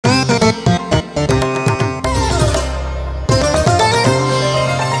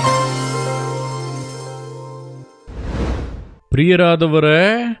ಪ್ರಿಯರಾದವರೇ,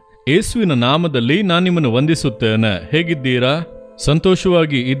 ಯೇಸುವಿನ ನಾಮದಲ್ಲಿ ನಾನು ನಿಮ್ಮನ್ನು ವಂದಿಸುತ್ತೇನೆ. ಹೇಗಿದ್ದೀರಾ?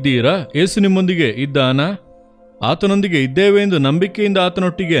 ಸಂತೋಷವಾಗಿ ಇದ್ದೀರಾ? ಯೇಸು ನಿಮ್ಮೊಂದಿಗೆ ಇದ್ದಾನಾ? ಆತನೊಂದಿಗೆ ಇದ್ದೇವೆ ಎಂದು ನಂಬಿಕೆಯಿಂದ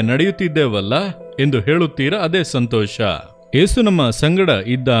ಆತನೊಟ್ಟಿಗೆ ನಡೆಯುತ್ತಿದ್ದೇವಲ್ಲ ಎಂದು ಹೇಳುತ್ತೀರಾ? ಅದೇ ಸಂತೋಷ. ಯೇಸು ನಮ್ಮ ಸಂಗಡ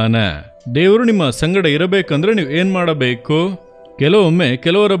ಇದ್ದಾನೆ. ದೇವರು ನಿಮ್ಮ ಸಂಗಡ ಇರಬೇಕಂದ್ರೆ ನೀವು ಏನ್ ಮಾಡಬೇಕು? ಕೆಲವೊಮ್ಮೆ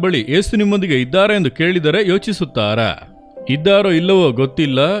ಕೆಲವರ ಬಳಿ ಯೇಸು ನಿಮ್ಮೊಂದಿಗೆ ಇದ್ದಾರೆ ಎಂದು ಕೇಳಿದರೆ ಯೋಚಿಸುತ್ತಾರಾ? ಇದ್ದಾರೋ ಇಲ್ಲವೋ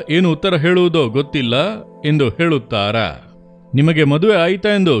ಗೊತ್ತಿಲ್ಲ, ಏನು ಉತ್ತರ ಹೇಳುವುದೋ ಗೊತ್ತಿಲ್ಲ ಎಂದು ಹೇಳುತ್ತಾರಾ? ನಿಮಗೆ ಮದುವೆ ಆಯ್ತಾ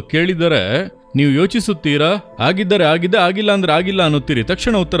ಎಂದು ಕೇಳಿದರೆ ನೀವು ಯೋಚಿಸುತ್ತೀರಾ? ಆಗಿದ್ದರೆ ಆಗಿದೆ, ಆಗಿಲ್ಲ ಅಂದ್ರೆ ಆಗಿಲ್ಲ ಅನ್ನುತ್ತೀರಿ.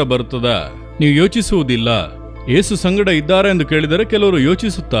 ತಕ್ಷಣ ಉತ್ತರ ಬರುತ್ತದ? ನೀವು ಯೋಚಿಸುವುದಿಲ್ಲ. ಯೇಸು ಸಂಗಡ ಇದ್ದಾರೆ ಎಂದು ಕೇಳಿದರೆ ಕೆಲವರು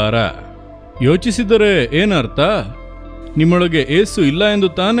ಯೋಚಿಸುತ್ತಾರಾ? ಯೋಚಿಸಿದರೆ ಏನರ್ಥ? ನಿಮ್ಮೊಳಗೆ ಯೇಸು ಇಲ್ಲ ಎಂದು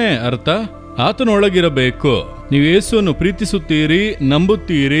ತಾನೇ ಅರ್ಥ. ಆತನೊಳಗಿರಬೇಕು. ನೀವು ಯೇಸುವನ್ನು ಪ್ರೀತಿಸುತ್ತೀರಿ,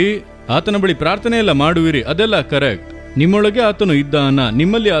 ನಂಬುತ್ತೀರಿ, ಆತನ ಬಳಿ ಪ್ರಾರ್ಥನೆ ಎಲ್ಲ ಮಾಡುವಿರಿ, ಅದೆಲ್ಲ ಕರೆಕ್ಟ್. ನಿಮ್ಮೊಳಗೆ ಆತನು ಇದ್ದಾನ,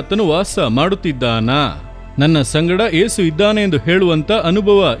 ನಿಮ್ಮಲ್ಲಿ ಆತನು ವಾಸ ಮಾಡುತ್ತಿದ್ದಾನಾ? ನನ್ನ ಸಂಗಡ ಯೇಸು ಇದ್ದಾನೆ ಎಂದು ಹೇಳುವಂತ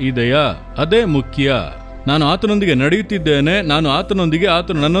ಅನುಭವ ಇದೆಯಾ? ಅದೇ ಮುಖ್ಯ. ನಾನು ಆತನೊಂದಿಗೆ ನಡೆಯುತ್ತಿದ್ದೇನೆ, ನಾನು ಆತನೊಂದಿಗೆ,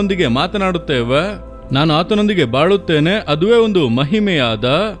 ಆತನು ನನ್ನೊಂದಿಗೆ ಮಾತನಾಡುತ್ತೇವೆ, ನಾನು ಆತನೊಂದಿಗೆ ಬಾಳುತ್ತೇನೆ. ಅದುವೇ ಒಂದು ಮಹಿಮೆಯಾದ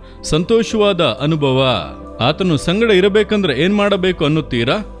ಸಂತೋಷವಾದ ಅನುಭವ. ಆತನು ಸಂಗಡ ಇರಬೇಕಂದ್ರೆ ಏನ್ ಮಾಡಬೇಕು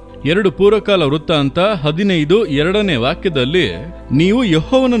ಅನ್ನುತ್ತೀರಾ? 2 ಪೂರ್ವಕಾಲ ವೃತ್ತಾಂತ 15:2 ವಾಕ್ಯದಲ್ಲಿ, ನೀವು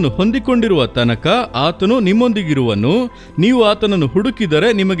ಯೆಹೋವನನ್ನು ಹೊಂದಿಕೊಂಡಿರುವ ತನಕ ಆತನು ನಿಮ್ಮೊಂದಿಗಿರುವನು, ನೀವು ಆತನನ್ನು ಹುಡುಕಿದರೆ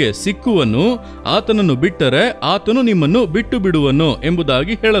ನಿಮಗೆ ಸಿಕ್ಕುವನು, ಆತನನ್ನು ಬಿಟ್ಟರೆ ಆತನು ನಿಮ್ಮನ್ನು ಬಿಟ್ಟು ಬಿಡುವನು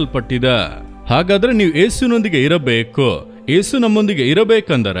ಎಂಬುದಾಗಿ ಹೇಳಲ್ಪಟ್ಟಿದೆ. ಹಾಗಾದ್ರೆ ನೀವು ಯೇಸುವಿನೊಂದಿಗೆ ಇರಬೇಕು. ಯೇಸು ನಮ್ಮೊಂದಿಗೆ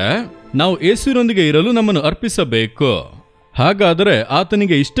ಇರಬೇಕಂದರೆ ನಾವು ಯೇಸುವಿನೊಂದಿಗೆ ಇರಲು ನಮ್ಮನ್ನು ಅರ್ಪಿಸಬೇಕು. ಹಾಗಾದರೆ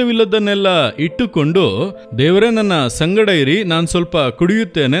ಆತನಿಗೆ ಇಷ್ಟವಿಲ್ಲದನ್ನೆಲ್ಲ ಇಟ್ಟುಕೊಂಡು, ದೇವರೇ ನನ್ನ ಸಂಗಡ ಇರಿ, ನಾನು ಸ್ವಲ್ಪ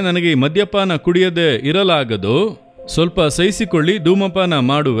ಕುಡಿಯುತ್ತೇನೆ, ನನಗೆ ಈ ಮದ್ಯಪಾನ ಕುಡಿಯದೆ ಇರಲಾಗದು, ಸ್ವಲ್ಪ ಸಹಿಸಿಕೊಳ್ಳಿ, ಧೂಮಪಾನ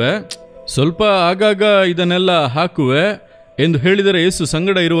ಮಾಡುವೆ, ಸ್ವಲ್ಪ ಆಗಾಗ ಇದನ್ನೆಲ್ಲ ಹಾಕುವೆ ಎಂದು ಹೇಳಿದರೆ ಯೇಸು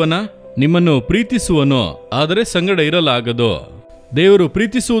ಸಂಗಡ ಇರುವನ? ನಿಮ್ಮನ್ನು ಪ್ರೀತಿಸುವನು, ಆದರೆ ಸಂಗಡ ಇರಲಾಗದು. ದೇವರು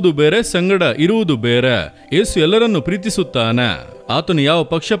ಪ್ರೀತಿಸುವುದು ಬೇರೆ, ಸಂಗಡ ಇರುವುದು ಬೇರೆ. ಯೇಸು ಎಲ್ಲರನ್ನು ಪ್ರೀತಿಸುತ್ತಾನೆ. ಆತನು ಯಾವ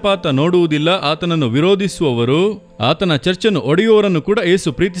ಪಕ್ಷಪಾತ ನೋಡುವುದಿಲ್ಲ. ಆತನನ್ನು ವಿರೋಧಿಸುವವರು, ಆತನ ಚರ್ಚನ್ನು ಒಡೆಯುವವರನ್ನು ಕೂಡ ಯೇಸು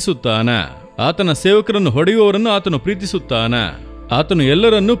ಪ್ರೀತಿಸುತ್ತಾನೆ. ಆತನ ಸೇವಕರನ್ನು ಹೊಡೆಯುವವರನ್ನು ಆತನು ಪ್ರೀತಿಸುತ್ತಾನೆ. ಆತನು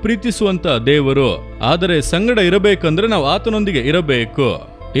ಎಲ್ಲರನ್ನೂ ಪ್ರೀತಿಸುವಂತ ದೇವರು. ಆದರೆ ಸಂಗಡ ಇರಬೇಕಂದ್ರೆ ನಾವು ಆತನೊಂದಿಗೆ ಇರಬೇಕು.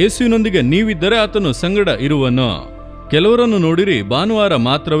 ಯೇಸುವಿನೊಂದಿಗೆ ನೀವಿದ್ದರೆ ಆತನು ಸಂಗಡ ಇರುವನು. ಕೆಲವರನ್ನು ನೋಡಿರಿ, ಭಾನುವಾರ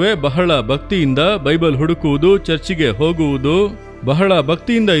ಮಾತ್ರವೇ ಬಹಳ ಭಕ್ತಿಯಿಂದ ಬೈಬಲ್ ಹುಡುಕುವುದು, ಚರ್ಚಿಗೆ ಹೋಗುವುದು, ಬಹಳ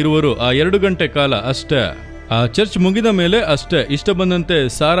ಭಕ್ತಿಯಿಂದ ಇರುವರು. ಆ 2 ಗಂಟೆ ಕಾಲ ಅಷ್ಟೇ. ಆ ಚರ್ಚ್ ಮುಗಿದ ಮೇಲೆ ಅಷ್ಟೇ ಇಷ್ಟ ಬಂದಂತೆ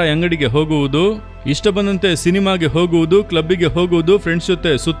ಸಾರಾ ಅಂಗಡಿಗೆ ಹೋಗುವುದು, ಇಷ್ಟ ಬಂದಂತೆ ಸಿನಿಮಾಗೆ ಹೋಗುವುದು, ಕ್ಲಬ್ಬಿಗೆ ಹೋಗುವುದು, ಫ್ರೆಂಡ್ಸ್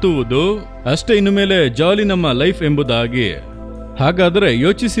ಜೊತೆ ಸುತ್ತುವುದು, ಅಷ್ಟೇ. ಇನ್ನು ಮೇಲೆ ಜಾಲಿ ನಮ್ಮ ಲೈಫ್ ಎಂಬುದಾಗಿ. ಹಾಗಾದರೆ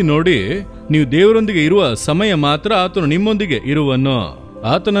ಯೋಚಿಸಿ ನೋಡಿ, ನೀವು ದೇವರೊಂದಿಗೆ ಇರುವ ಸಮಯ ಮಾತ್ರ ಆತನು ನಿಮ್ಮೊಂದಿಗೆ ಇರುವನು.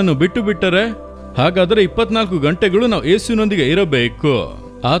 ಆತನನ್ನು ಬಿಟ್ಟು ಬಿಟ್ಟರೆ? ಹಾಗಾದರೆ 24 ಗಂಟೆಗಳು ನಾವು ಯೇಸುವಿನೊಂದಿಗೆ ಇರಬೇಕು.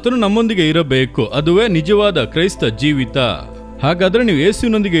 ಆತನು ನಮ್ಮೊಂದಿಗೆ ಇರಬೇಕು. ಅದುವೇ ನಿಜವಾದ ಕ್ರೈಸ್ತ ಜೀವಿತ. ಹಾಗಾದ್ರೆ ನೀವು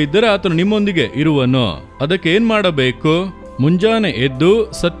ಯೇಸುವಿನೊಂದಿಗೆ ಇದ್ದರೆ ಆತನು ನಿಮ್ಮೊಂದಿಗೆ ಇರುವನು. ಅದಕ್ಕೆ ಏನ್ ಮಾಡಬೇಕು? ಮುಂಜಾನೆ ಎದ್ದು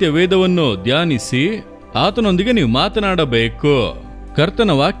ಸತ್ಯವೇದವನ್ನು ಧ್ಯಾನಿಸಿ ಆತನೊಂದಿಗೆ ನೀವು ಮಾತನಾಡಬೇಕು.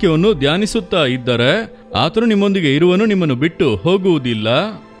 ಕರ್ತನ ವಾಕ್ಯವನ್ನು ಧ್ಯಾನಿಸುತ್ತಾ ಇದ್ದರೆ ಆತನು ನಿಮ್ಮೊಂದಿಗೆ ಇರುವನು, ನಿಮ್ಮನ್ನು ಬಿಟ್ಟು ಹೋಗುವುದಿಲ್ಲ.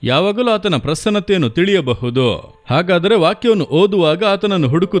 ಯಾವಾಗಲೂ ಆತನ ಪ್ರಸನ್ನತೆಯನ್ನು ತಿಳಿಯಬಹುದು. ಹಾಗಾದರೆ ವಾಕ್ಯವನ್ನು ಓದುವಾಗ ಆತನನ್ನು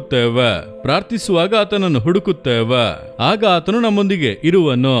ಹುಡುಕುತ್ತೇವೆ, ಪ್ರಾರ್ಥಿಸುವಾಗ ಆತನನ್ನು ಹುಡುಕುತ್ತೇವೆ, ಆಗ ಆತನು ನಮ್ಮೊಂದಿಗೆ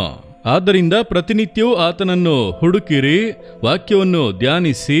ಇರುವನು. ಆದ್ದರಿಂದ ಪ್ರತಿನಿತ್ಯವೂ ಆತನನ್ನು ಹುಡುಕಿರಿ, ವಾಕ್ಯವನ್ನು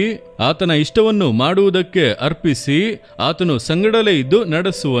ಧ್ಯಾನಿಸಿ, ಆತನ ಇಷ್ಟವನ್ನು ಮಾಡುವುದಕ್ಕೆ ಅರ್ಪಿಸಿ, ಆತನು ಸಂಗಡಲೇ ಇದ್ದು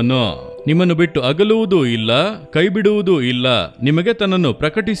ನಡೆಸುವನು. ನಿಮ್ಮನ್ನು ಬಿಟ್ಟು ಅಗಲುವುದೂ ಇಲ್ಲ, ಕೈ ಬಿಡುವುದೂ ಇಲ್ಲ, ನಿಮಗೆ ತನ್ನನ್ನು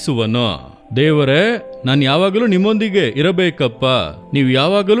ಪ್ರಕಟಿಸುವನು. ದೇವರೇ, ನಾನು ಯಾವಾಗಲೂ ನಿಮ್ಮೊಂದಿಗೆ ಇರಬೇಕಪ್ಪ, ನೀವು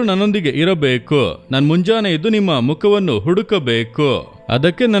ಯಾವಾಗಲೂ ನನ್ನೊಂದಿಗೆ ಇರಬೇಕು. ನಾನು ಮುಂಜಾನೆ ಎದ್ದು ನಿಮ್ಮ ಮುಖವನ್ನು ಹುಡುಕಬೇಕು.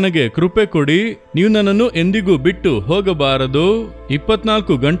 ಅದಕ್ಕೆ ನನಗೆ ಕೃಪೆ ಕೊಡಿ. ನೀವು ನನ್ನನ್ನು ಎಂದಿಗೂ ಬಿಟ್ಟು ಹೋಗಬಾರದು.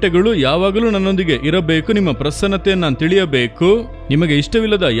 24 ಗಂಟೆಗಳು ಯಾವಾಗಲೂ ನನ್ನೊಂದಿಗೆ ಇರಬೇಕು. ನಿಮ್ಮ ಪ್ರಸನ್ನತೆಯನ್ನು ನಾನು ತಿಳಿಯಬೇಕು. ನಿಮಗೆ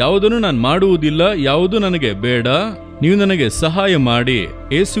ಇಷ್ಟವಿಲ್ಲದ ಯಾವುದನ್ನು ನಾನು ಮಾಡುವುದಿಲ್ಲ, ಯಾವುದು ನನಗೆ ಬೇಡ. ನೀವು ನನಗೆ ಸಹಾಯ ಮಾಡಿ.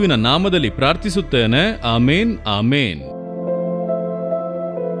 ಯೇಸುವಿನ ನಾಮದಲ್ಲಿ ಪ್ರಾರ್ಥಿಸುತ್ತೇನೆ. ಆಮೇನ್, ಆಮೇನ್.